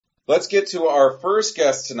let's get to our first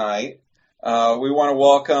guest tonight. We want to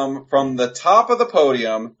welcome from the top of the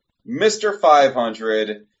podium, Mr.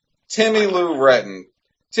 500, Timmy Lou Retton.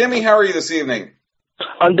 Timmy, how are you this evening?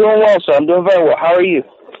 I'm doing well, sir. I'm doing very well. How are you?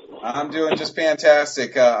 I'm doing just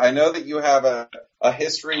fantastic. I know that you have a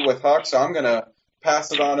history with Huck, so I'm going to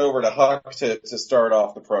pass it on over to Huck to start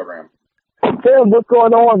off the program. Tim, what's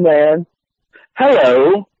going on, man?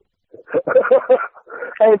 Hello.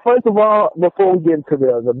 Hey, first of all, before we get into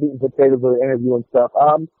the meat and potatoes of the interview and stuff,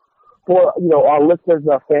 for our listeners and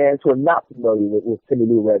our fans who are not familiar with Timmy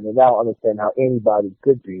Lou Retton, and I don't understand how anybody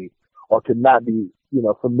could be or could not be,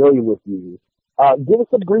 familiar with you. Give us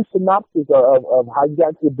a brief synopsis of how you got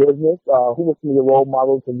into the business, who were some of your role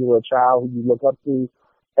models when you were a child, who you look up to,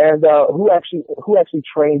 and who actually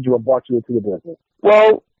trained you and brought you into the business.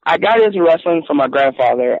 Well, I got into wrestling from my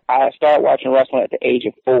grandfather. I started watching wrestling at the age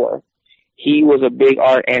of 4. He was a big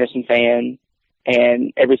Arn Anderson fan,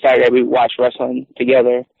 and every Saturday we watched wrestling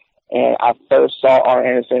together. And I first saw Arn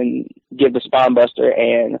Anderson give the spine buster,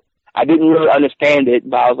 and I didn't really understand it,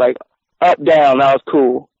 but I was like, up, down, that was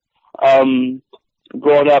cool.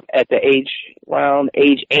 Growing up at around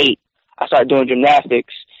age 8, I started doing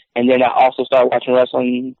gymnastics, and then I also started watching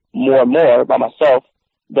wrestling more and more by myself.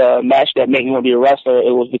 The match that made me want to be a wrestler,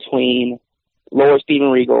 it was between Lord Steven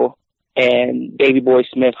Regal and Davey Boy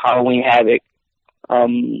Smith, Halloween Havoc.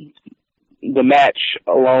 The match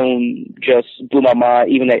alone just blew my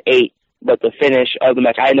mind, even at 8. But the finish of the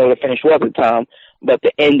match, I didn't know what the finish was at the time, but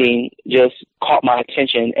the ending just caught my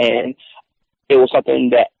attention, and it was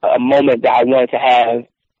a moment that I wanted to have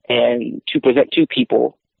and to present to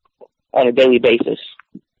people on a daily basis.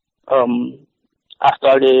 I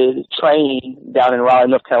started training down in Raleigh,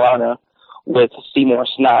 North Carolina with Seymour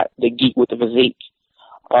Snot, the geek with the physique.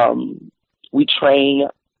 We trained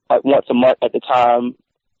like once a month at the time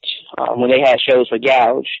when they had shows for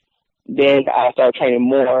Gouge. Then I started training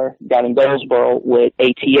more down in Goldsboro with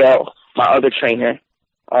ATL, my other trainer.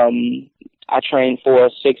 I trained for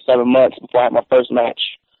 6-7 months before I had my first match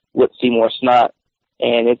with Seymour Snot,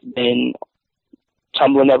 and it's been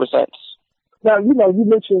tumbling ever since. Now, you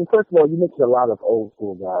mentioned, first of all, a lot of old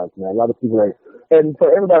school guys, man. A lot of people and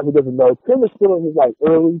for everybody who doesn't know, Tim is still in his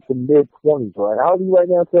early to mid 20s, right? How old are you right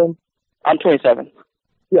now, Tim? I'm 27.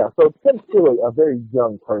 Yeah, so Tim's still a very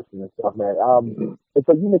young person and stuff, man. And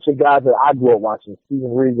so you mentioned guys that I grew up watching,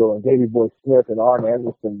 Steven Regal and Davey Boy Smith and Arn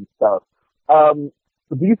Anderson and stuff.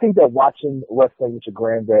 Do you think that watching wrestling with your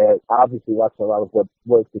granddad, obviously watching a lot of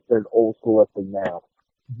what is considered old school wrestling now,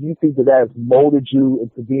 do you think that has molded you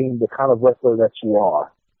into being the kind of wrestler that you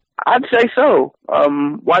are? I'd say so.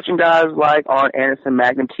 Watching guys like Arn Anderson,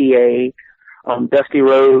 Magnum TA, Dusty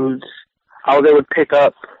Rhodes, how they would pick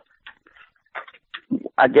up,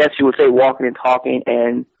 I guess you would say, walking and talking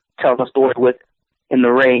and telling a story in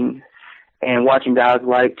the ring, and watching guys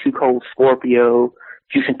like Too Cold Scorpio,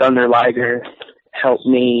 Jushin Thunder Liger helped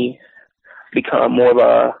me become more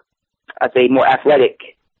of more athletic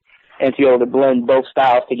and to be able to blend both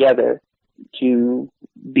styles together to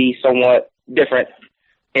be somewhat different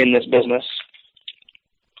in this business.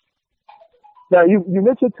 Now, you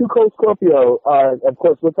mentioned Too Cold Scorpio. Of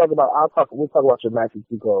course, we'll talk about your match with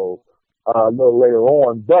Too Cold a little later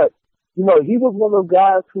on. But, he was one of those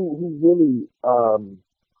guys who really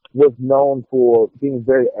was known for being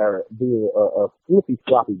very being a flippy,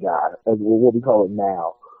 sloppy guy, as what we call it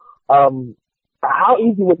now. How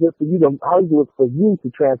easy was it for you to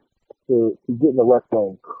get into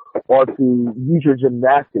wrestling or to use your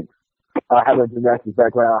gymnastics, having a gymnastics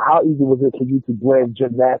background? How easy was it for you to blend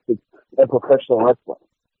gymnastics and professional wrestling?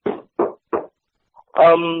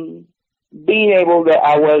 Being able that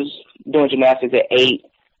I was doing gymnastics at 8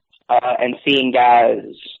 and seeing guys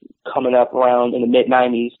coming up around in the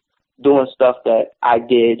mid-90s doing stuff that I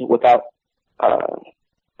did without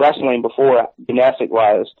wrestling before,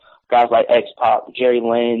 gymnastic-wise, guys like X-Pac, Jerry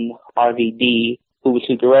Lynn, RVD,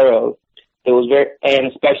 Juventud Guerrero. It was and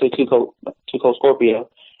especially Too Cold Scorpio.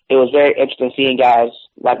 It was very interesting seeing guys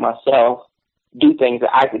like myself do things that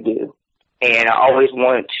I could do. And I always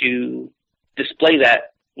wanted to display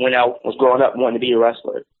that when I was growing up, wanting to be a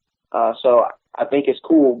wrestler. So I think it's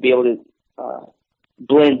cool to be able to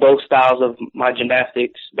blend both styles of my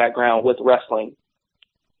gymnastics background with wrestling.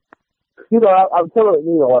 I'm telling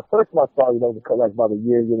you, at first I saw you, like about a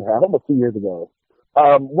year and a half, almost 2 years ago.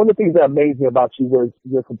 One of the things that amazed me about you was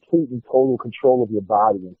your complete and total control of your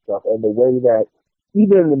body and stuff, and the way that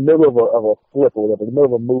even in the middle of a flip or whatever, in the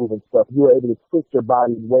middle of a move and stuff, you were able to twist your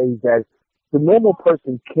body in ways that the normal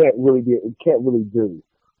person can't really do.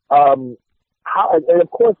 And of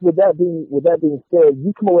course, with that being said,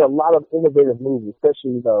 you come up with a lot of innovative moves,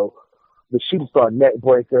 especially the shooting star neck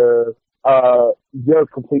breaker, your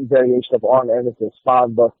complete variation of Arn Anderson's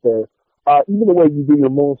spine buster, even the way you do your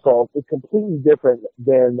moonsault is completely different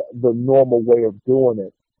than the normal way of doing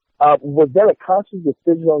it. Was that a conscious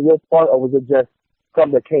decision on your part, or was it just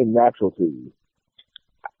something that came natural to you?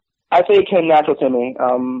 I say it came natural to me.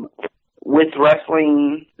 With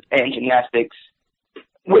wrestling and gymnastics,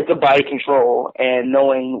 with the body control and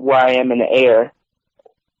knowing where I am in the air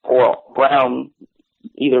or ground,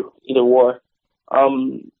 either war,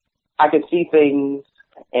 I could see things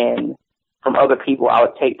and from other people. I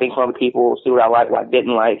would take things from other people, see what I liked, what I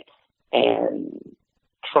didn't like, and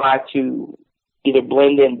try to either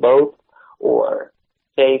blend in both or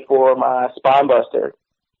say for my spine buster,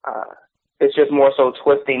 it's just more so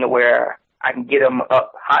twisting to where I can get them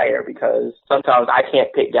up higher because sometimes I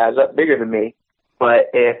can't pick guys up bigger than me. But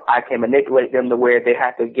if I can manipulate them to where they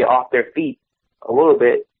have to get off their feet a little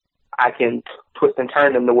bit, I can twist and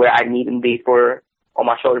turn them to where I need them to be for on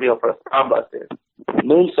my shoulder deal for a spine buster.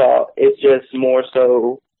 Moonsault is just more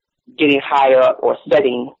so getting higher up or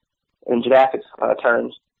setting in gymnastics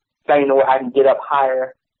terms, setting to where I can get up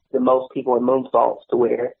higher than most people in moonsaults to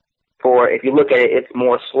where, for if you look at it, it's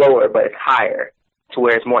more slower, but it's higher to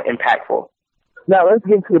where it's more impactful. Now let's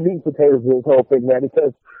get to the meat and potatoes of this whole thing, man,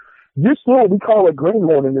 because you're still what we call a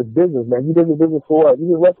greenhorn in this business, man. You've been in the business for what? You've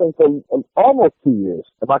been wrestling for almost 2 years.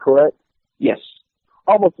 Am I correct? Yes.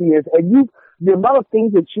 Almost 2 years. And the amount of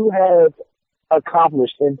things that you have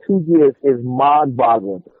accomplished in 2 years is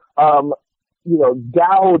mind-boggling.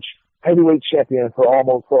 Gouge heavyweight champion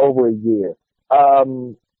for over a year.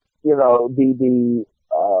 The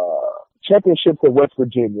championships in West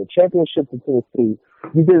Virginia, championships in Tennessee.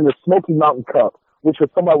 You did the Smoky Mountain Cup, which for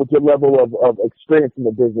somebody with your level of experience in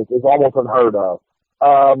the business is almost unheard of.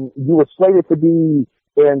 You were slated to be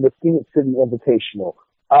in the Phoenix City Invitational.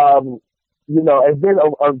 And then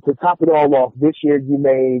to top it all off, this year you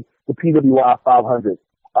made the PWI 500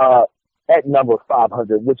 at number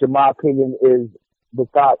 500, which in my opinion is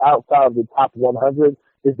outside of the top 100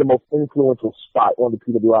 is the most influential spot on the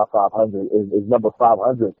PWI 500 is number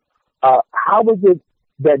 500. How was it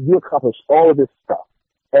that you accomplished all of this stuff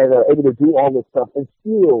and are able to do all this stuff and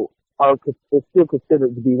is still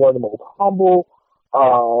considered to be one of the most humble,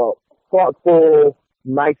 thoughtful,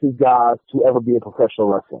 nicest guys to ever be in professional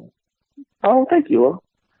wrestling? Oh, thank you.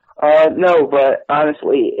 No, but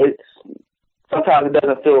honestly, sometimes it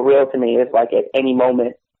doesn't feel real to me. It's like at any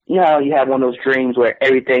moment, you know how you have one of those dreams where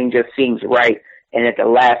everything just seems right, and at the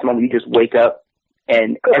last moment you just wake up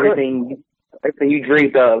and everything you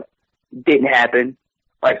dreamed of didn't happen.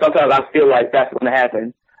 Like sometimes I feel like that's going to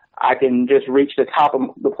happen. I can just reach the top of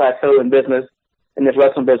the plateau in this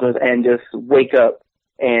wrestling business, and just wake up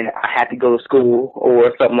and I have to go to school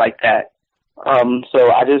or something like that.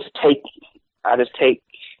 So I just take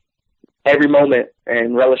every moment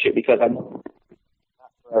and relish it because I'm not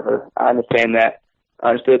forever. I understand that. I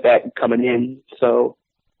understood that coming in. So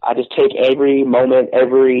I just take every moment,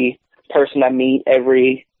 every person I meet,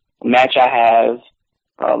 every match I have,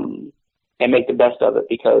 and make the best of it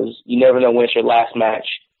because you never know when it's your last match.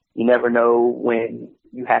 You never know when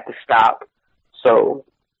you have to stop. So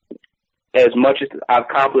as much as I've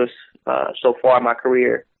accomplished so far in my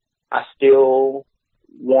career, I still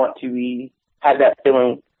want to have that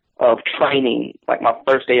feeling of training, like my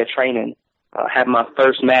first day of training, having my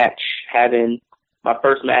first match, having my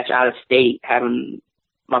first match out of state, having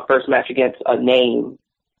my first match against a name.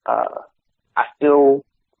 I still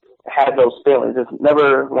have those feelings. It's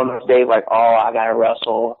never one of those days like, oh, I got to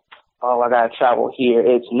wrestle. Oh, I got to travel here.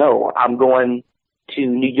 It's no, I'm going to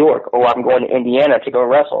New York or I'm going to Indiana to go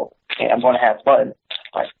wrestle and I'm going to have fun.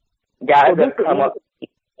 Like, guys that come up.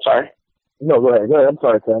 Sorry. No, go ahead. I'm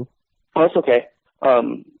sorry, Tim. Oh, it's okay.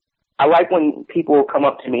 I like when people come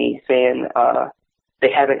up to me saying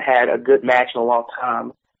they haven't had a good match in a long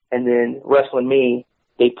time, and then wrestling me,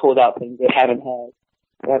 they pulled out things they haven't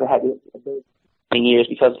had in years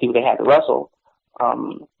because of people they had to wrestle.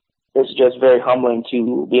 It's just very humbling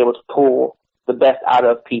to be able to pull the best out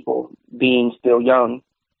of people, being still young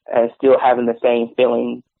and still having the same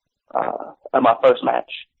feeling at my first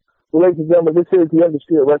match. Well, ladies and gentlemen, this is the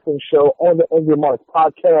Undisputed Wrestling Show on the Angry Marks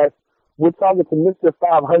podcast. We're talking to Mr.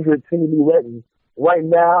 500, Timmy Retton. Right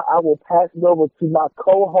now, I will pass it over to my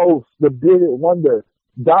co-host, the bearded wonder,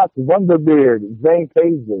 Doc Wonderbeard, Zane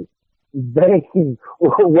Paisley. Zane,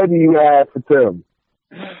 what do you have for Tim?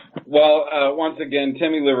 Well, once again,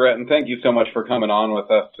 Timmy Retton, thank you so much for coming on with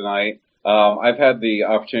us tonight. I've had the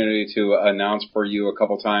opportunity to announce for you a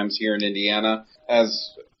couple times here in Indiana.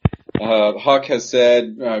 As Huck has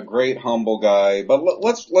said, great, humble guy. But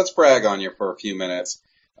let's brag on you for a few minutes.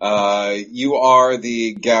 You are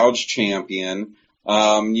the Gouge champion.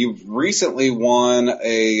 You've recently won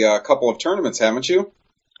a couple of tournaments, haven't you?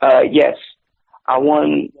 Yes. I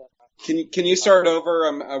won. Can you start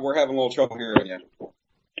over? We're having a little trouble hearing you.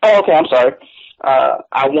 Oh, okay. I'm sorry.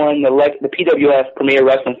 I won the PWF Premier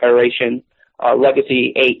Wrestling Federation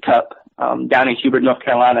Legacy 8 Cup down in Hubert, North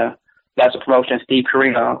Carolina. That's a promotion Steve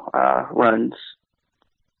Carino runs.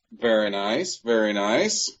 Very nice. Very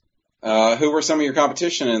nice. Who were some of your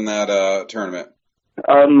competition in that tournament?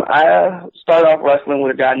 I started off wrestling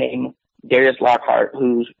with a guy named Darius Lockhart,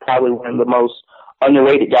 who's probably one of the most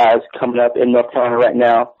underrated guys coming up in North Carolina right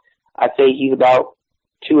now. I'd say he's about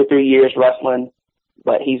 2 or 3 years wrestling,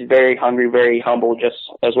 but he's very hungry, very humble, just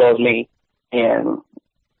as well as me. And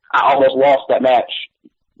I almost lost that match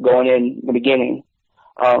going in the beginning.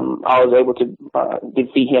 I was able to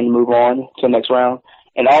defeat him and move on to the next round.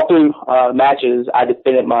 And all through matches, I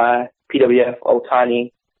defended my PWF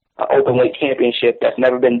Otani Openweight Championship. That's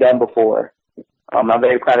never been done before. I'm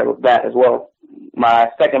very proud of that as well. My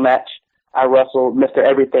second match, I wrestled Mr.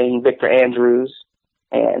 Everything, Victor Andrews,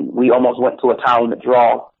 and we almost went to a tie limit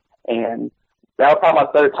draw. And that was probably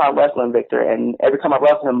my third time wrestling Victor, and every time I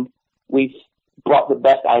wrestled him, we've brought the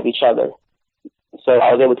best out of each other. So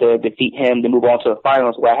I was able to defeat him to move on to the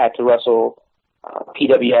finals, where I had to wrestle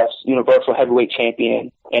PWF's Universal Heavyweight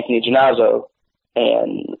Champion, Anthony Ginazzo,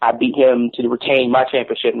 and I beat him to retain my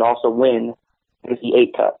championship and also win the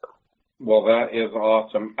 8 Cup. Well, that is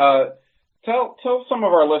awesome. Tell some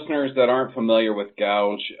of our listeners that aren't familiar with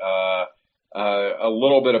Gouge a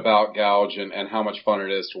little bit about Gouge and how much fun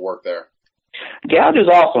it is to work there. Gouge is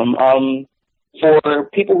awesome. For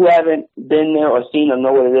people who haven't been there or seen or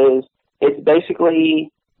know what it is, it's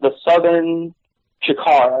basically the southern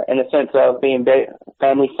Chikara in the sense of being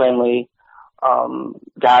family friendly,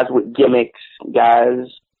 guys with gimmicks, guys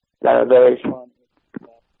that are very fun,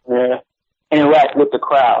 interact with the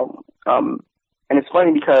crowd. And it's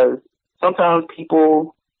funny because sometimes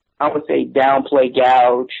people, I would say, downplay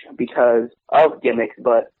Gouge because of gimmicks,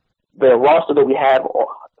 but the roster that we have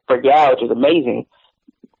for Gouge is amazing.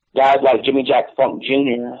 Guys like Jimmy Jack Funk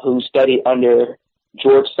Jr., who studied under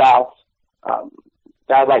George South,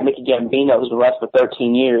 guys like Mickey Gambino, who's been wrestling for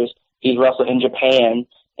 13 years. He's wrestled in Japan,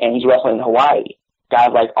 and he's wrestling in Hawaii. Guys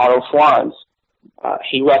like Otto Schwanz,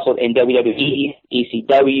 he wrestled in WWE,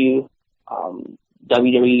 ECW,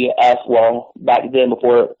 WWF, well, back then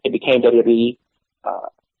before it became WWE.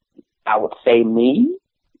 I would say me.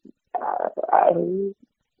 I'm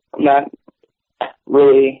not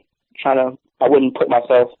really I wouldn't put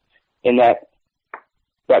myself in that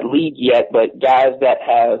league yet, but guys that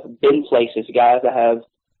have been places, guys that have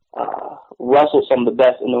wrestled some of the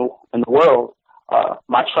best in the world.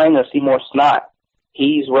 My trainer, Seymour Snott,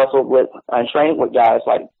 he's wrestled with and trained with guys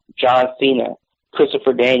like John Cena,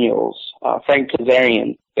 Christopher Daniels, Frank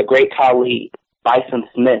Kazarian, the great Khali, Bison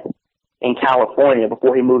Smith in California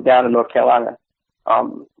before he moved down to North Carolina.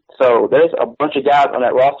 So there's a bunch of guys on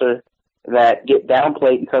that roster that get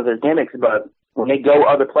downplayed because they're gimmicks, but when they go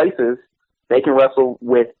other places, they can wrestle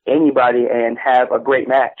with anybody and have a great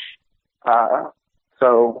match.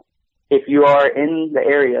 So if you are in the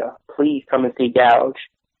area, please come and see Gouge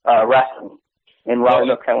Wrestling in Raleigh,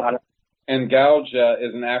 North Carolina. And Gouge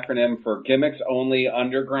is an acronym for Gimmicks Only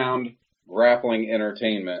Underground Grappling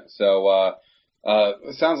Entertainment. So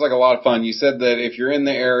it sounds like a lot of fun. You said that if you're in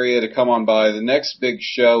the area to come on by, the next big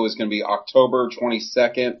show is going to be October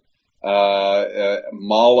 22nd,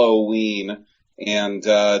 Halloween. And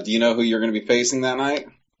do you know who you're going to be facing that night?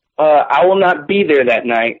 I will not be there that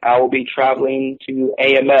night. I will be traveling to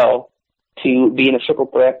AML to be in a triple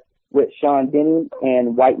threat with Sean Denny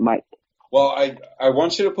and White Mike. Well, I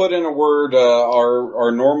want you to put in a word.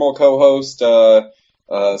 Our normal co-host,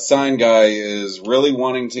 Sign Guy, is really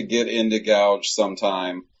wanting to get into Gouge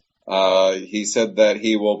sometime. He said that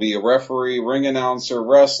he will be a referee, ring announcer,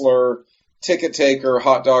 wrestler, ticket taker,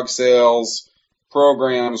 hot dog sales,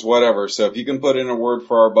 programs, whatever. So if you can put in a word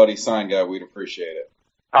for our buddy Sign Guy, we'd appreciate it.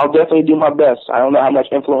 I'll definitely do my best. I don't know how much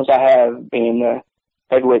influence I have being the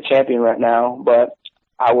heavyweight champion right now, but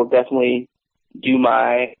I will definitely do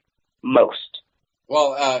my most.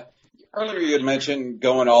 Well, earlier you had mentioned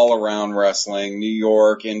going all around wrestling, New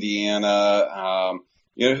York, Indiana.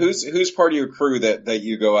 Who's part of your crew that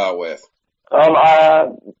you go out with?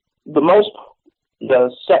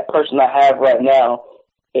 The set person I have right now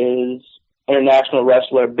is international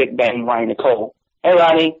wrestler Big Bang Ryan Nicole. Hey,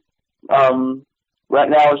 Ronnie. Right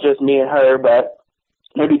now it's just me and her, but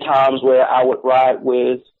there'd be times where I would ride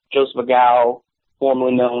with Joseph Agal,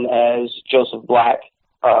 formerly known as Joseph Black,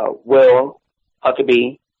 Will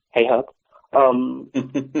Huckabee, hey Huck, and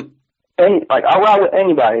I'll ride with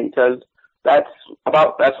anybody because that's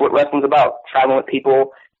what wrestling's about. Traveling with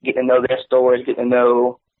people, getting to know their stories, getting to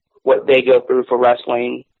know what they go through for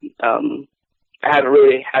wrestling. I haven't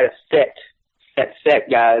really had a set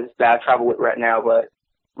guys that I travel with right now, but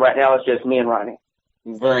right now it's just me and Ronnie.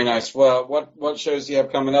 Very nice. Well, what shows do you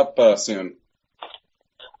have coming up soon?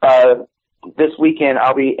 This weekend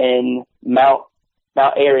I'll be in Mount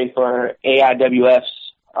Airy for AIWF's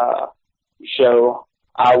show.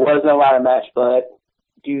 I was in a ladder match, but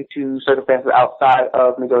due to circumstances outside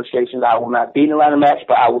of negotiations, I will not be in a ladder match,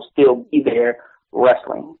 but I will still be there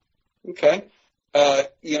wrestling. Okay.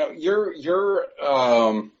 Your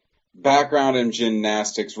background in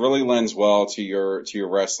gymnastics really lends well to your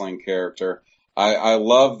wrestling character. I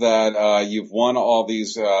love that you've won all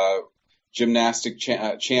these gymnastic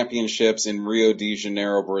championships in Rio de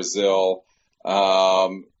Janeiro, Brazil.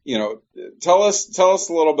 Tell us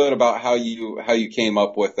a little bit about how you came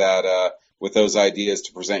up with that with those ideas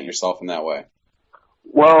to present yourself in that way.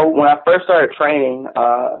 Well, when I first started training,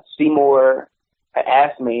 Seymour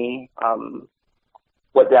asked me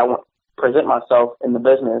what did I want to present myself in the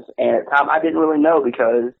business, and at the time I didn't really know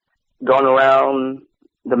because going around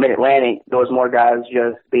the Mid-Atlantic, there was more guys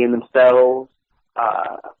just being themselves.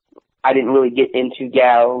 I didn't really get into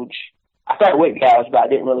gouge. I started with gouge, but I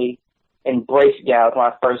didn't really embrace gouge when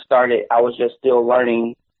I first started. I was just still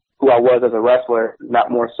learning who I was as a wrestler,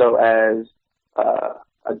 not more so as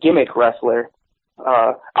a gimmick wrestler.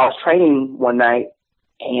 I was training one night,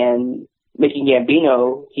 and Mickey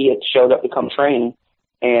Gambino, he had showed up to come train,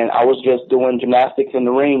 and I was just doing gymnastics in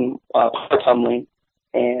the ring, power tumbling,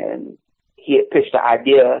 and he had pitched the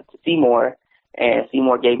idea to Seymour, and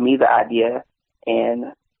Seymour gave me the idea,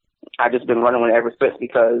 and I've just been running with it ever since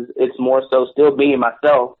because it's more so still being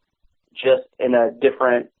myself, just in a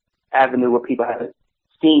different avenue where people haven't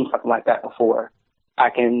seen something like that before.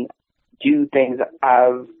 I can do things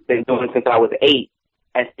I've been doing since I was 8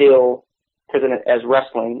 and still present it as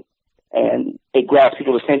wrestling, and it grabs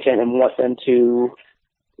people's attention and wants them to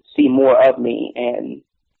see more of me and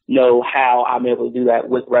know how I'm able to do that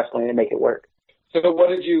with wrestling and make it work. So what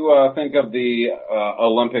did you think of the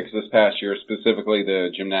Olympics this past year, specifically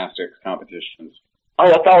the gymnastics competitions?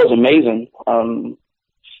 Oh, I thought it was amazing.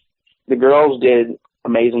 The girls did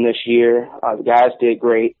amazing this year. The guys did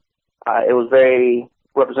great. It was very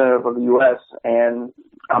representative of the U.S., and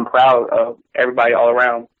I'm proud of everybody all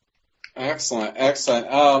around. Excellent.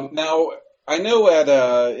 Now, I know at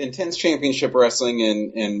Intense Championship Wrestling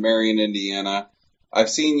in Marion, Indiana, I've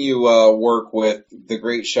seen you work with the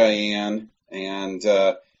Great Cheyenne, and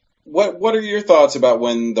what are your thoughts about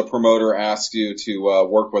when the promoter asks you to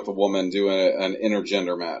work with a woman doing an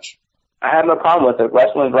intergender match? I have no problem with it.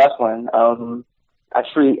 Wrestling is wrestling. I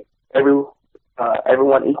treat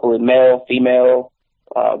everyone equally, male, female,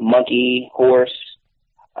 monkey, horse,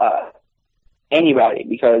 anybody,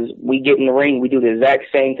 because we get in the ring, we do the exact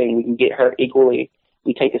same thing. We can get hurt equally.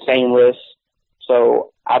 We take the same risks.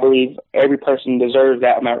 So I believe every person deserves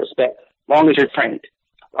that amount of respect, as long as you're trained.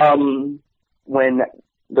 When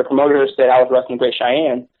the promoter said I was wrestling Great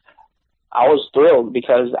Cheyenne, I was thrilled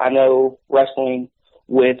because I know wrestling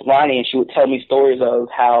with Lonnie, and she would tell me stories of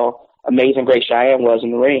how amazing Great Cheyenne was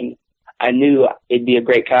in the ring. I knew it'd be a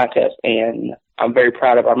great contest, and I'm very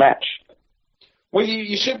proud of our match. Well,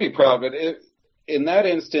 you should be proud of it. In that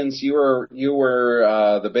instance, you were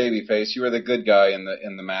the baby face. You were the good guy in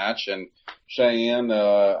the match, and Cheyenne,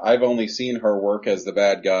 I've only seen her work as the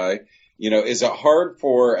bad guy. Is it hard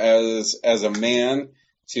for as a man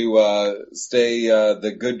to stay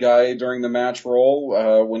the good guy during the match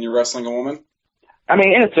role when you're wrestling a woman? I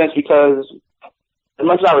mean, in a sense, because as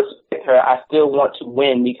much as I respect her, I still want to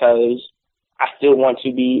win because I still want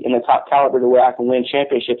to be in the top caliber to where I can win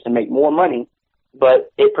championships and make more money.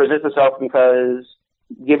 But it presents itself because,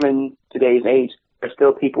 given today's age, there's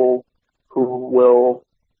still people who will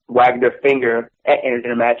wag their finger at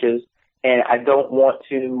intergender matches, and I don't want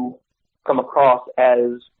to come across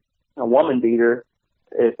as a woman beater,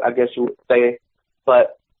 if I guess you would say.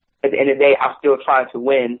 But at the end of the day, I'm still trying to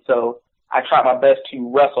win, so I try my best to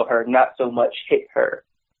wrestle her, not so much hit her.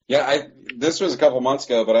 Yeah, this was a couple months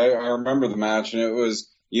ago, but I remember the match, and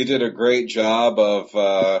you did a great job of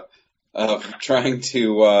trying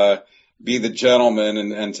to be the gentleman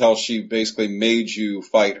until she basically made you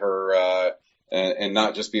fight her and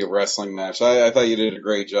not just be a wrestling match. I thought you did a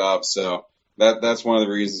great job, so that's one of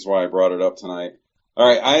the reasons why I brought it up tonight. All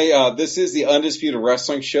right, this is the Undisputed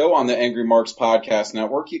Wrestling Show on the Angry Marks Podcast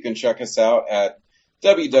Network. You can check us out at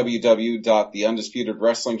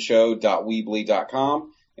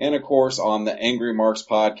www.theundisputedwrestlingshow.weebly.com and, of course, on the Angry Marks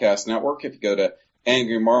Podcast Network. If you go to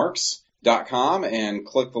AngryMarks, AngryMarks.com and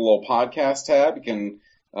click the little podcast tab. You can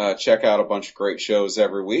check out a bunch of great shows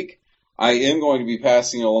every week. I am going to be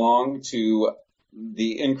passing along to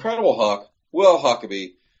the incredible Huck, Will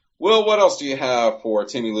Huckabee. Will, what else do you have for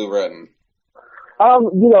Timmy Lou Retton? I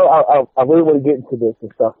really want to get into this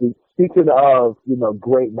and stuff. Speaking of,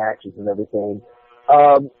 great matches and everything,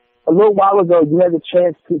 a little while ago, you had the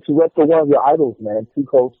chance to wrestle one of your idols, man, Too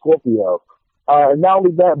Cold Scorpio. And not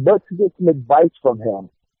only that, but to get some advice from him.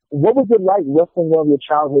 What was it like wrestling one of your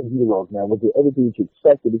childhood heroes, man? Was it everything that you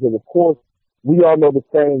expected? Because, of course, we all know the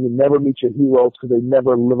saying, you never meet your heroes because they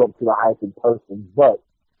never live up to the hype in person. But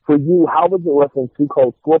for you, how was it wrestling Too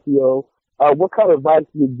Cold Scorpio? What kind of advice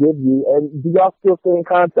did he give you? And do y'all still stay in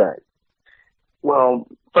contact? Well,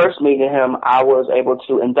 first meeting him, I was able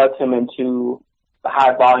to induct him into the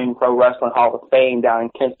High Volume Pro Wrestling Hall of Fame down in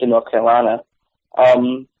Kinston, North Carolina.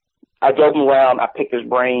 I drove him around. I picked his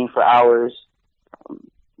brain for hours.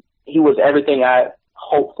 He was everything I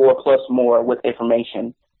hoped for plus more with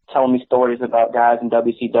information, telling me stories about guys in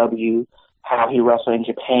WCW, how he wrestled in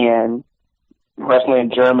Japan, wrestling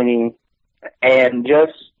in Germany, and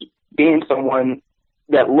just being someone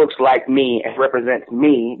that looks like me and represents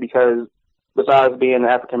me, because besides being an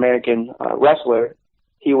African-American wrestler,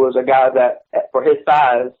 he was a guy that, for his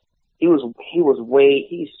size,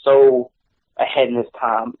 he's so ahead in his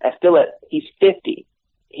time. And still he's 50.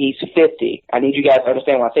 He's 50. I need you guys to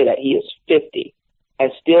understand when I say that. He is 50.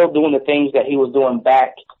 And still doing the things that he was doing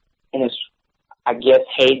back in his, I guess,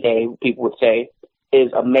 heyday, people would say,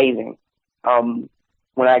 is amazing.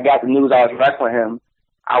 When I got the news I was wrestling him,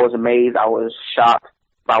 I was amazed. I was shocked.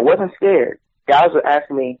 But I wasn't scared. Guys were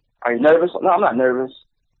asking me, are you nervous? No, I'm not nervous.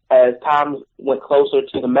 As time went closer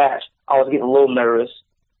to the match, I was getting a little nervous.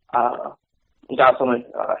 He got someone,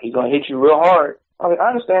 he's going to hit you real hard. I mean, I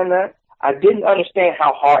understand that. I didn't understand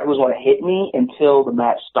how hard it was going to hit me until the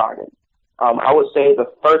match started. I would say the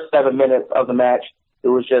first 7 minutes of the match, it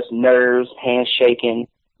was just nerves, hands shaking,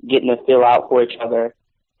 getting a feel out for each other.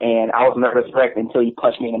 And I was nervous wrecked until he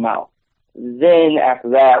punched me in the mouth. Then after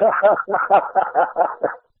that,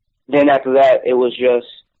 it was just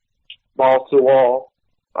balls to the wall,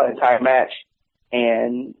 an entire match.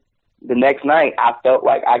 And the next night, I felt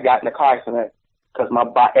like I got in a car accident because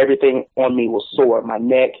everything on me was sore. My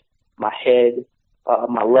neck, my head,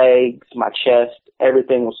 my legs, my chest,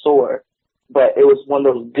 everything was sore. But it was one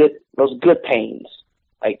of those good pains.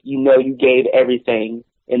 Like, you gave everything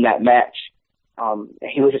in that match.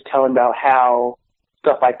 He was just telling about how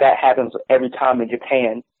stuff like that happens every time in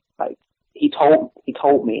Japan. Like, he told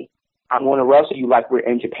me, I'm going to wrestle you like we're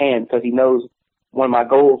in Japan, because he knows one of my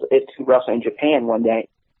goals is to wrestle in Japan one day.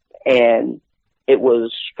 And it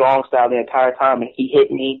was strong style the entire time. And he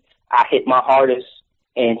hit me. I hit my hardest.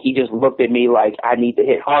 And he just looked at me like I need to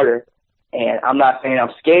hit harder. And I'm not saying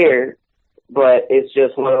I'm scared, but it's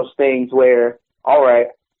just one of those things where, all right,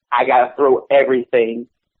 I got to throw everything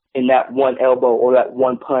in that one elbow or that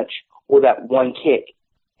one punch or that one kick.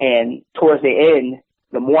 And towards the end,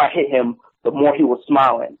 the more I hit him, the more he was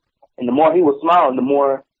smiling. And the more he was smiling, the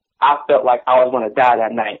more I felt like I was going to die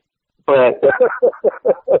that night. But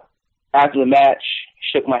after the match,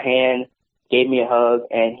 shook my hand, gave me a hug,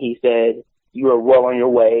 and he said, you are well on your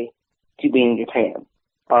way to being in Japan.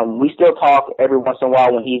 We still talk every once in a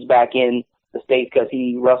while when he's back in the States, because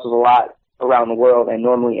he wrestles a lot around the world and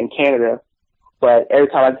normally in Canada. But every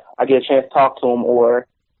time I get a chance to talk to him or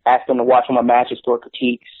ask him to watch one of my matches for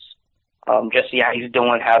critiques, just see how he's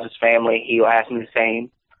doing, how's his family, he'll ask me the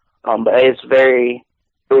same. But it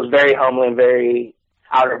was very humbling, very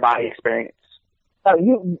out-of-body experience.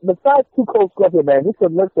 Besides Too Cold Scorpio, man, this is a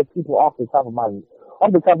list of people off the top of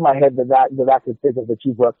my head that I can think of that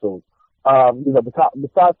you've wrestled.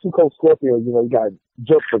 Besides Too Cold Scorpio, you got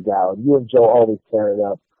Joe Forgal. You and Joe always tear it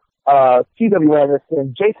up. T.W.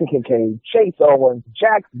 Anderson, Jason Kincaid, Chase Owens,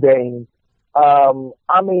 Jax Dane. Am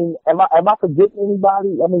I forgetting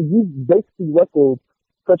anybody? I mean, you basically wrestled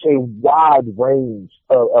such a wide range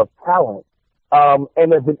of talent,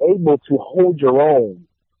 and have been able to hold your own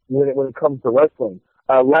when it comes to wrestling.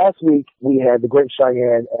 Last week we had the great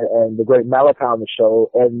Cheyenne and the great Malachi on the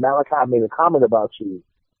show, and Malachi made a comment about you,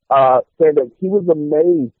 saying that he was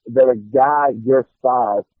amazed that a guy your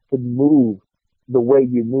size could move the way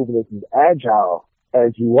you move and is as agile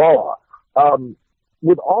as you are.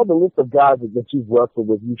 With all the list of guys that you've wrestled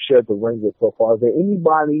with, you've shared the ring with so far, is there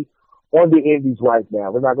anybody on the indies right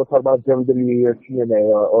now? We're not going to talk about WWE or TNA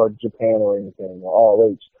or Japan or anything, or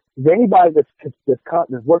ROH. Is there anybody that's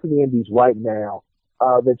working the indies right now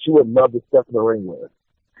that you would love to step in the ring with?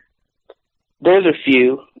 There's a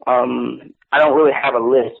few. I don't really have a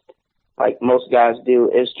list like most guys do.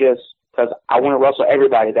 It's just because I want to wrestle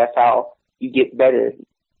everybody. That's how you get better.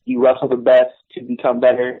 You wrestle the best to become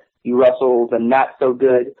better. You wrestle the not so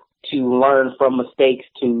good to learn from mistakes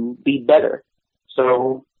to be better.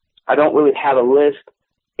 So I don't really have a list.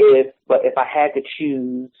 But if I had to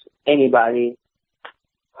choose anybody,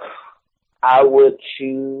 I would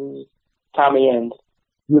choose Tommy End.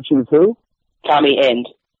 You would choose who? Tommy End.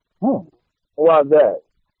 Why is that?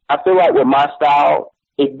 I feel like with my style,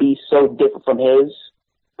 it'd be so different from his,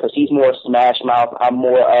 because he's more smash mouth. I'm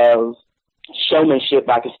more of showmanship.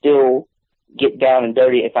 I can still get down and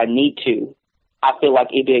dirty if I need to. I feel like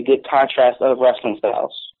it'd be a good contrast of wrestling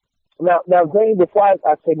styles. Now, Zane, before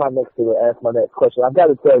I say my next thing or ask my next question, I've got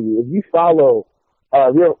to tell you, if you follow,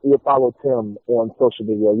 you follow Tim on social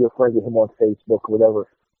media, you're friends with him on Facebook or whatever,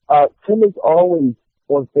 Tim is always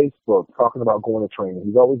on Facebook talking about going to training.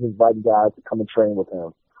 He's always inviting guys to come and train with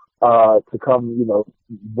him, to come,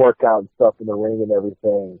 work out and stuff in the ring and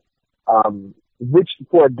everything. Which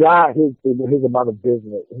for a guy, his amount of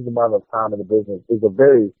business, his amount of time in the business is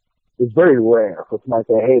very rare for somebody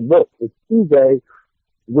to say, hey, look, it's Tuesday.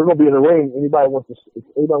 We're going to be in the ring. If anybody wants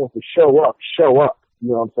to show up. You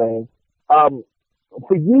know what I'm saying?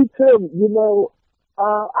 For you, Tim,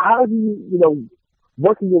 how do you,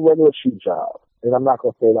 working your regular shoot job, and I'm not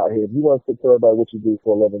going to say it out here. If you want to tell everybody what you do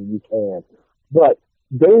for a living, you can. But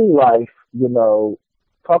daily life,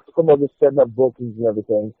 talk to promoters, setting up bookings and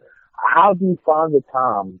everything. How do you find the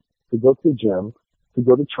time to go to the gym, to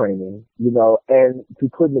go to training, and to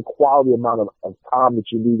put in the quality amount of time that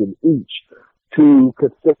you need in each to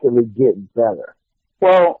consistently get better?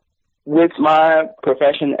 Well, with my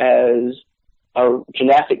profession as a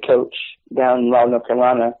gymnastic coach down in Raleigh, North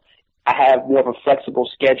Carolina, I have more of a flexible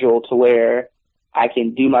schedule to where I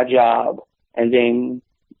can do my job and then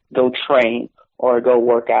go train or go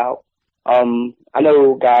work out. I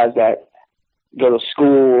know guys that go to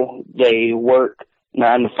school, they work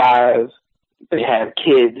 9 to 5, they have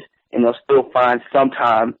kids, and they'll still find some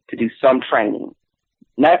time to do some training.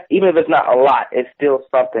 Even if it's not a lot, it's still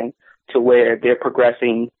something to where they're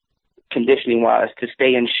progressing conditioning-wise to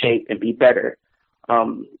stay in shape and be better.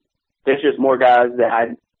 There's just more guys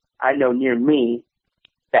that I know near me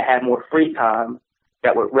that have more free time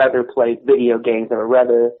that would rather play video games, that would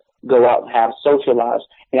rather go out and have social lives.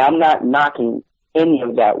 And I'm not knocking any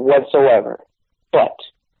of that whatsoever. But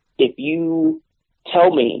if you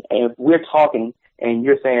tell me, and if we're talking and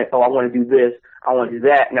you're saying, oh, I want to do this, I want to do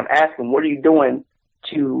that, and I'm asking, what are you doing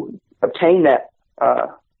to obtain that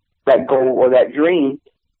goal or that dream,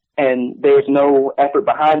 and there's no effort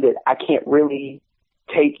behind it, I can't really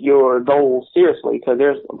take your goals seriously, because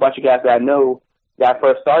there's a bunch of guys that I know that I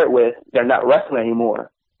first started with, they're not wrestling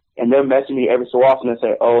anymore, and they're messaging me every so often and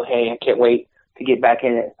say, oh, hey, I can't wait to get back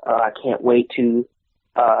in it. I can't wait to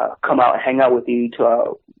come out and hang out with you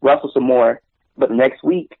to wrestle some more. But the next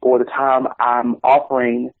week or the time I'm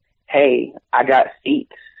offering, hey, I got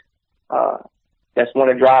seats, that's one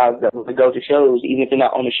of the drives that we go to shows. Even if you're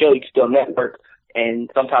not on the show, you can still network.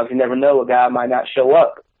 And sometimes you never know, a guy might not show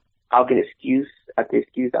up. I'll get excuse after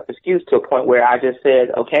excuse after excuse to a point where I just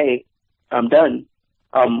said, okay, I'm done.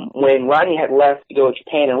 When Ronnie had left to go to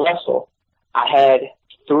Japan and wrestle, I had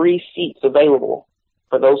 3 seats available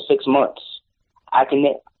for those 6 months. I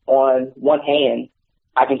can, on one hand,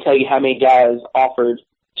 I can tell you how many guys offered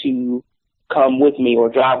to come with me or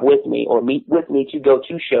drive with me or meet with me to go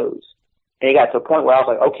to shows. And it got to a point where I was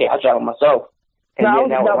like, okay, I'll drive myself. And I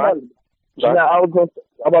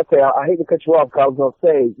hate to cut you off, because I was going to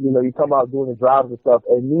say, you talk about doing the drives and stuff,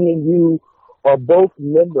 and me and you are both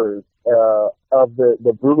members of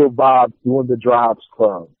the Brutal Bob's Doing the Drives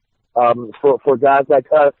Club. For guys like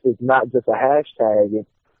us, it's not just a hashtag.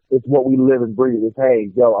 It's what we live and breathe. It's, hey,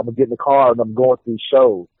 yo, I'm going to get in the car and I'm going to these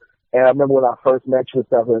shows. And I remember when I first met you and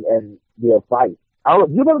stuff, and the advice. Do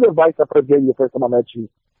you remember the advice I first gave you the first time I met you?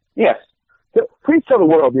 Yes. Please tell the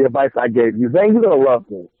world the advice I gave you. Zane, you're going to love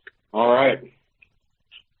this. All right.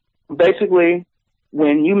 Basically,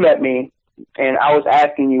 when you met me and I was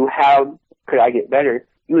asking you how could I get better,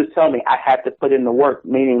 you was telling me I have to put in the work,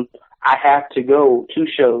 meaning I have to go to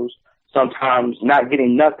shows, sometimes not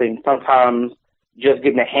getting nothing, sometimes just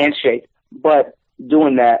getting a handshake. But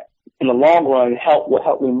doing that in the long run will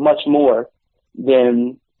help me much more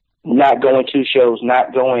than not going to shows,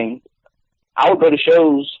 not going. I would go to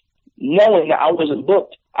shows knowing that I wasn't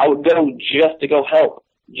booked. I would go just to go help,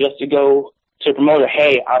 just to go to the promoter.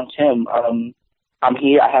 Hey, I'm Tim. I'm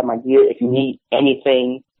here. I have my gear. If you need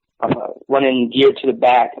anything, running gear to the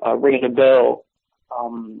back, ringing the bell,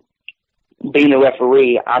 being a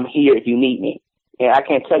referee, I'm here if you need me. And I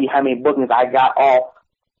can't tell you how many bookings I got off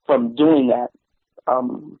from doing that.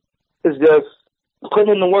 It's just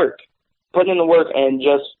putting in the work. putting in the work and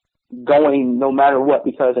just going no matter what,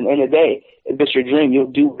 because at the end of the day, if it's your dream,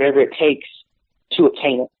 you'll do whatever it takes to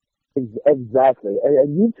obtain it. Exactly.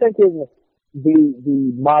 And you taking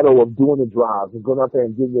the motto of doing the drives and going out there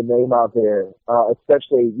and getting your name out there,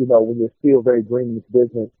 especially, you know, when you're still very green in this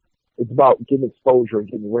business, it's about getting exposure and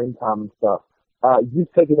getting ring time and stuff.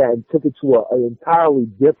 You've taken that and took it to an entirely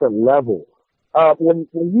different level. When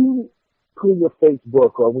you put in your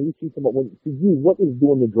Facebook or when you see someone, to you, what does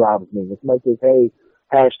doing the drives mean? If somebody says, hey,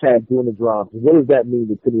 hashtag doing the drives, what does that mean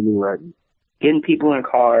to Timmy Lee Retton? Getting people in a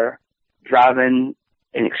car, driving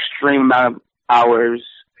an extreme amount of hours,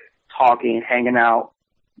 talking, hanging out,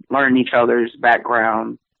 learning each other's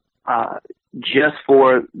background, just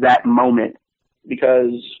for that moment.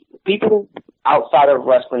 Because people outside of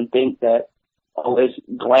wrestling think that, oh, it's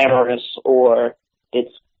glamorous or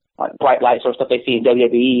it's like bright lights or stuff they see in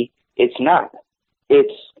WWE. It's not.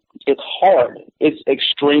 It's hard. It's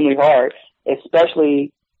extremely hard,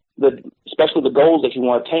 especially the goals that you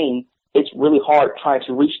want to attain. It's really hard trying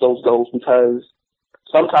to reach those goals because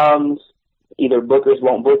sometimes either bookers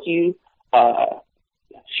won't book you,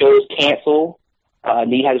 shows cancel, then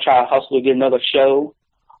you have to try to hustle to get another show.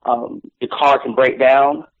 Your car can break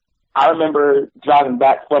down. I remember driving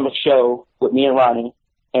back from a show with me and Ronnie,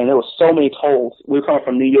 and there was so many tolls. We were coming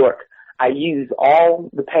from New York. I used all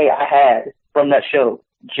the pay I had from that show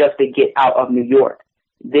just to get out of New York.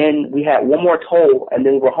 Then we had one more toll, and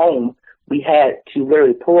then we were home. We had to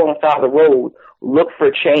literally pull on the side of the road, look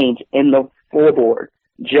for change in the floorboard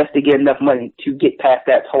just to get enough money to get past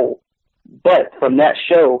that toll. But from that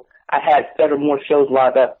show, I had several more shows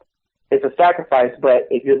lined up. It's a sacrifice, but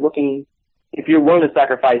if you're willing to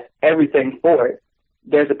sacrifice everything for it,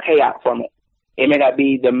 there's a payout from it. It may not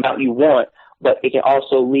be the amount you want, but it can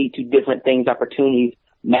also lead to different things, opportunities,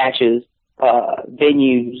 matches,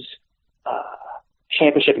 venues,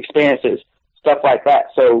 championship experiences, stuff like that.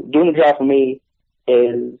 So doing the drive for me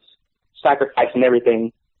is sacrificing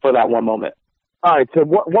everything for that one moment. All right, so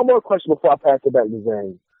one more question before I pass it back to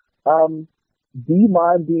Zane. Do you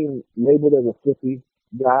mind being labeled as a flippy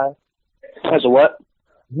guy? As a what?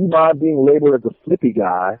 Do you mind being labeled as a flippy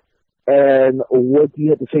guy? And what do you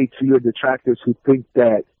have to say to your detractors who think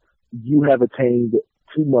that you have attained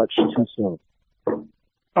too much too soon?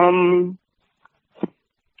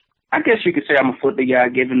 I guess you could say I'm a flippy guy,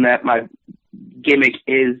 given that my gimmick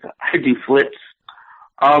is I do flips.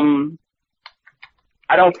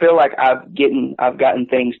 I don't feel like I've gotten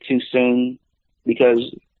things too soon because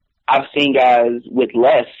I've seen guys with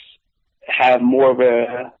less have more of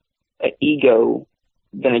an ego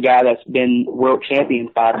than a guy that's been world champion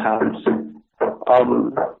 5 times.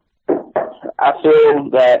 I feel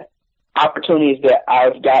that opportunities that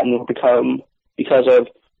I've gotten have become because of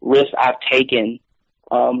risks I've taken,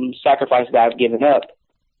 sacrifices that I've given up.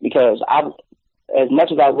 Because as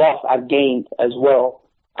much as I've lost, I've gained as well.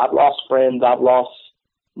 I've lost friends, I've lost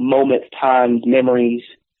moments, times, memories,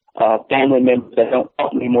 family members that don't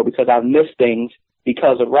talk anymore because I've missed things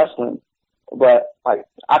because of wrestling. But like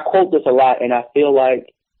I quote this a lot, and I feel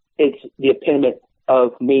like it's the epitome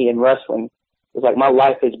of me in wrestling. It's like my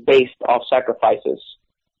life is based off sacrifices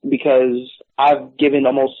because I've given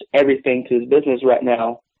almost everything to this business right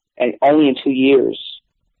now, and only in 2 years.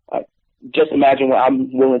 Like, just imagine what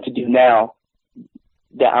I'm willing to do now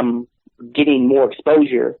that I'm getting more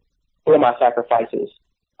exposure for my sacrifices.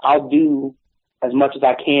 I'll do as much as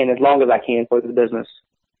I can, as long as I can for the business.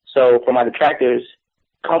 So for my detractors,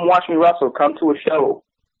 come watch me wrestle. Come to a show.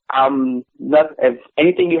 If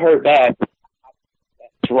anything you heard bad,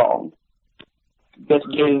 that's wrong. Just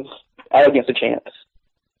give Elegance a chance.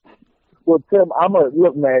 Well, Tim,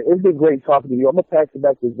 look, man, it's been great talking to you. I'm going to pass it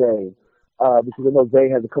back to Zane, because I know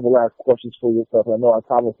Zane has a couple last questions for you and stuff. I know our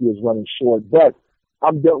time with you is running short, but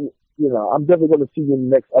I'm definitely going to see you in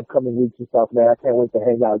the next upcoming weeks and stuff, man. I can't wait to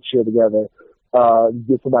hang out and chill together,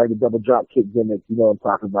 get somebody to double drop kick gimmick. You know what I'm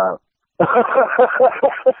talking about.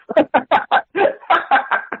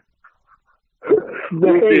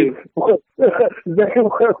 Zane, well,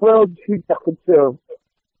 you Tim.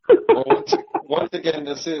 Well, once again,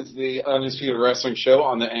 this is the Undisputed Wrestling Show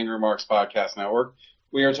on the Angry Marks Podcast Network.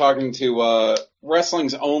 We are talking to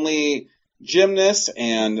wrestling's only gymnast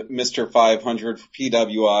and Mr. 500 for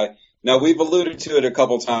PWI. Now, we've alluded to it a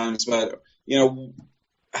couple times, but,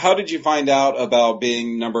 how did you find out about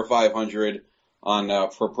being number 500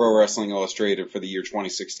 on for Pro Wrestling Illustrated for the year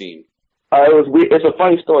 2016? It's a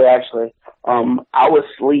funny story, actually. I was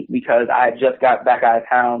asleep because I had just got back out of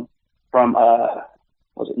town from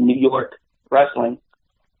New York wrestling,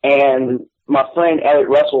 and my friend Elliot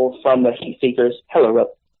Russell from the Heat Seekers, hello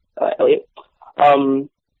Elliot,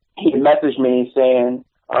 he messaged me saying,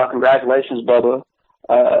 congratulations, Bubba.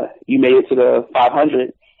 You made it to the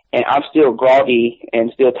 500. And I'm still groggy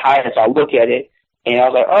and still tired, so I look at it, and I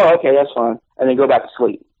was like, oh, okay, that's fine, and then go back to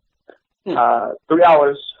sleep. 3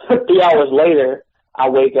 hours later, I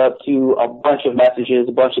wake up to a bunch of messages,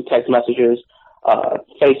 a bunch of text messages,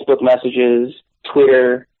 Facebook messages,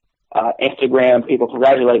 Twitter, Instagram, people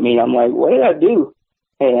congratulate me. I'm like, what did I do?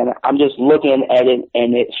 And I'm just looking at it,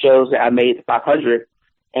 and it shows that I made it to 500.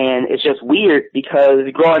 And it's just weird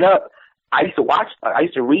because growing up, I used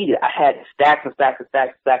to read it. I had stacks and stacks and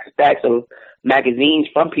stacks and stacks and stacks of magazines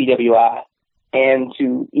from PWI. And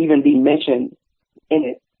to even be mentioned in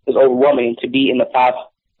it is overwhelming. To be in the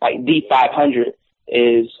the 500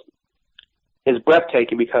 is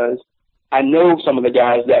breathtaking because I know some of the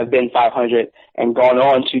guys that have been 500 and gone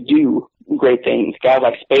on to do great things. Guys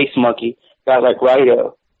like Space Monkey, guys like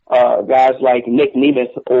Rito, guys like Nick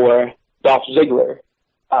Nemeth or Dolph Ziggler.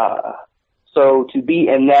 So to be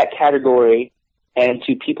in that category and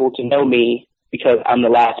to people to know me because I'm the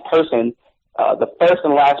last person, the first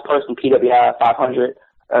and last person PWI 500,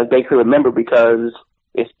 they could remember because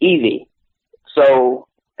it's easy. So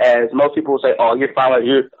as most people will say, oh, you're fine,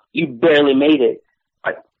 you barely made it.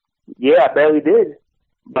 Like, yeah, I barely did.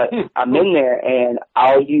 But I'm in there and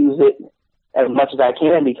I'll use it as much as I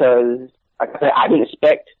can because, like I said, I didn't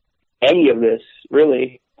expect any of this,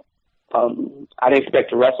 really. I didn't expect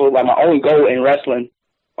to wrestle. Like, my only goal in wrestling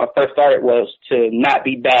when I first started was to not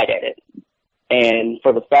be bad at it. And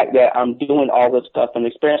for the fact that I'm doing all this stuff and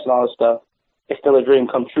experiencing all this stuff, it's still a dream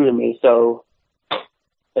come true to me. So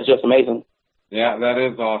it's just amazing. Yeah, that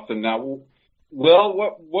is awesome. Now, Will,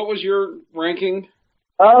 what was your ranking?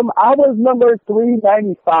 I was number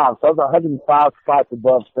 395, so I was 105 spots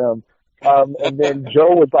above them. And then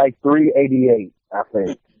Joe was like 388, I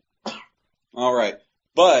think. All right.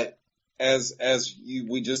 But as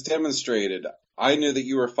we just demonstrated, I knew that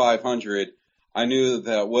you were 500. I knew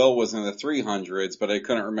that Will was in the 300s, but I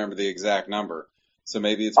couldn't remember the exact number. So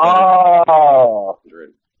maybe it's better than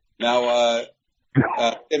 500. Now,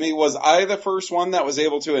 Timmy, was I the first one that was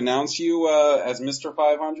able to announce you as Mr.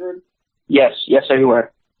 500? Yes, sir, you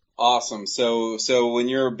were. Awesome. So when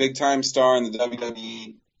you're a big-time star in the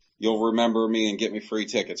WWE, you'll remember me and get me free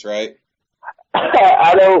tickets, right?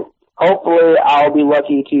 I don't. Hopefully, I'll be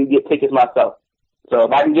lucky to get tickets myself. So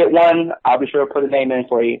if I can get one, I'll be sure to put a name in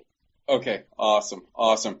for you. Okay, awesome.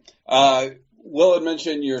 Will had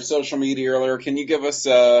mentioned your social media earlier. Can you give us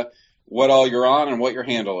what all you're on and what your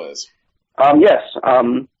handle is? Yes.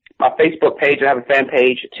 My Facebook page, I have a fan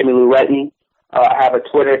page, Timmy Lou Retton. I have a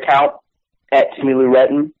Twitter account at Timmy Lou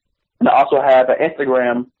Retton. And I also have an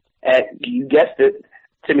Instagram at, you guessed it,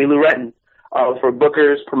 Timmy Lou Retton. For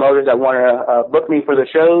bookers, promoters that want to book me for the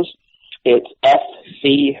shows, it's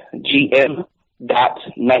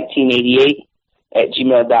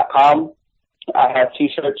fcgm.1988@gmail.com. I have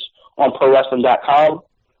t-shirts on prowrestling.com.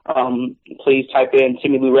 Please type in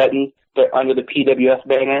Timmy Lou Retton. They're under the PWS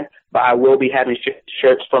banner, but I will be having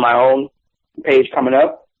shirts for my own page coming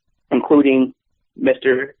up, including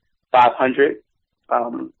Mr. 500.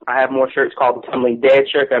 I have more shirts called the Tumbling Dead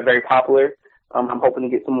shirt that are very popular. I'm hoping to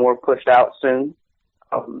get some more pushed out soon.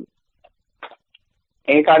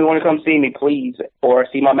 Anytime you want to come see me, please, or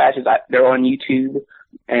see my matches, they're on YouTube,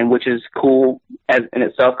 and which is cool in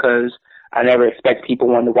itself because I never expect people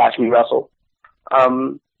wanting to watch me wrestle.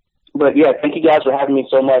 But yeah, thank you guys for having me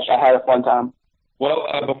so much. I had a fun time. Well,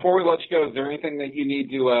 before we let you go, is there anything that you need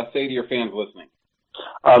to say to your fans listening?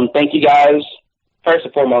 Thank you guys. First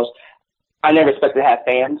and foremost, I never expected to have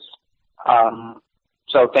fans.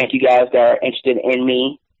 So thank you guys that are interested in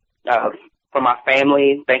me. For my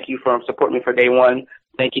family, thank you for supporting me for day one.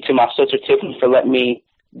 Thank you to my sister Tiffany for letting me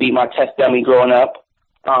be my test dummy growing up.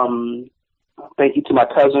 Thank you to my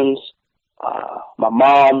cousins, my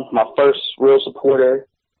mom, my first real supporter,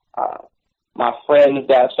 my friends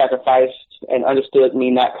that have sacrificed and understood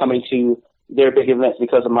me not coming to their big events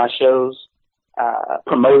because of my shows,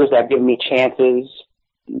 promoters that have given me chances,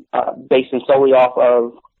 basing solely off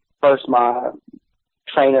of first my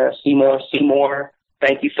trainer, Seymour.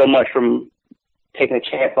 Thank you so much for taking a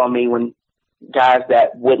chance on me when guys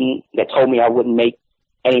that told me I wouldn't make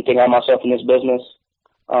anything out of myself in this business.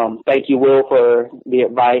 Thank you, Will, for the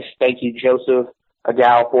advice. Thank you, Joseph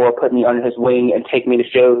Agal, for putting me under his wing and taking me to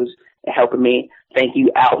shows and helping me. Thank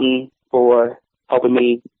you, Alton, for helping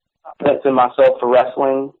me present myself for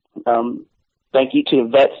wrestling. Thank you to the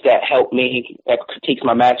vets that help me, that critiques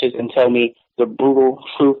my matches and tell me the brutal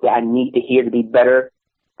truth that I need to hear to be better.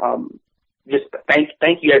 Just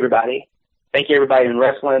thank you, everybody. Thank you, everybody in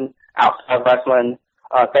wrestling, outside of wrestling.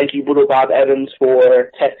 Thank you, Brutal Bob Evans,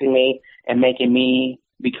 for testing me and making me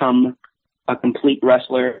become a complete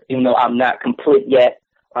wrestler, even though I'm not complete yet.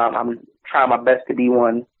 I'm trying my best to be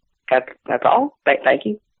one. That's all. Thank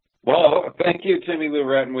you. Well, thank you, Timmy Lou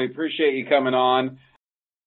Retton. We appreciate you coming on.